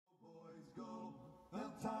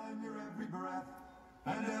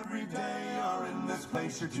And every day you're in this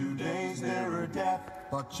place, you're 2 days nearer death.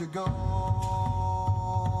 But you go.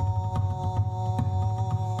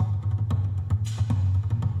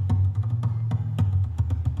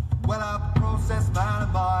 Well, a process man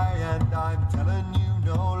am I, and I'm telling you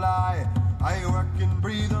no lie. I work and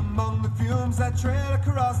breathe among the fumes that trail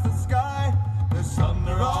across the sky. There's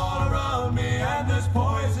thunder all around me, and there's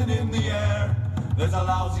poison in the air. There's a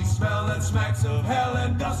lousy smell that smacks of hell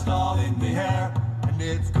and dust all in the air. And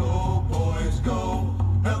it's go, boys, go.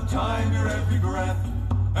 Help time your every breath.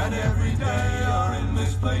 And every day you're in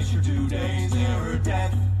this place, you're 2 days nearer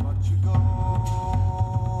death. But you go.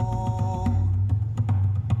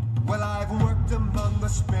 Well, I've worked among the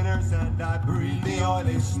spinners and I breathe the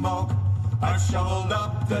oily smoke. I've shoveled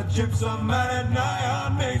up the gypsum and at nigh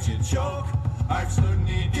made you choke. I've stood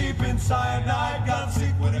knee deep in cyanide, got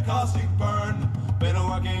sick with a caustic burn. Been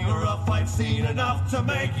working a rough fight scene enough to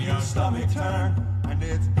make your stomach turn. And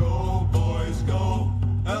it's go, boys, go.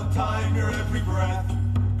 Help time your every breath.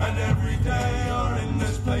 And every day you're in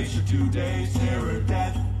this place, you're 2 days nearer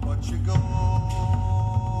death. But you go.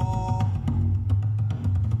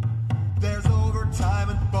 There's overtime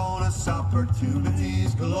and bonus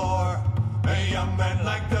opportunities galore. Hey, young men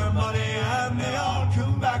like their money and they all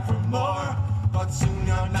come back for more. But soon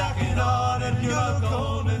you're knocking on and you look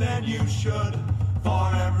older than you should.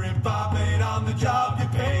 For every bob made on the job you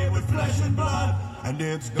pay with flesh and blood. And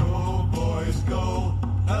it's go, boys, go.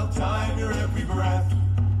 Help time your every breath.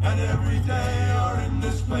 And every day you're in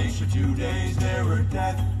this place, you're 2 days nearer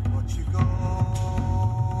death. But you go.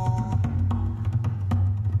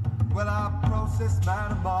 Well, I'm process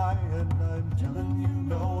man am I, and I'm telling you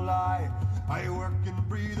no lie. I work and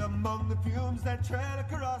breathe among the fumes that trail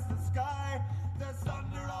across the sky. There's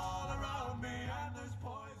thunder all around.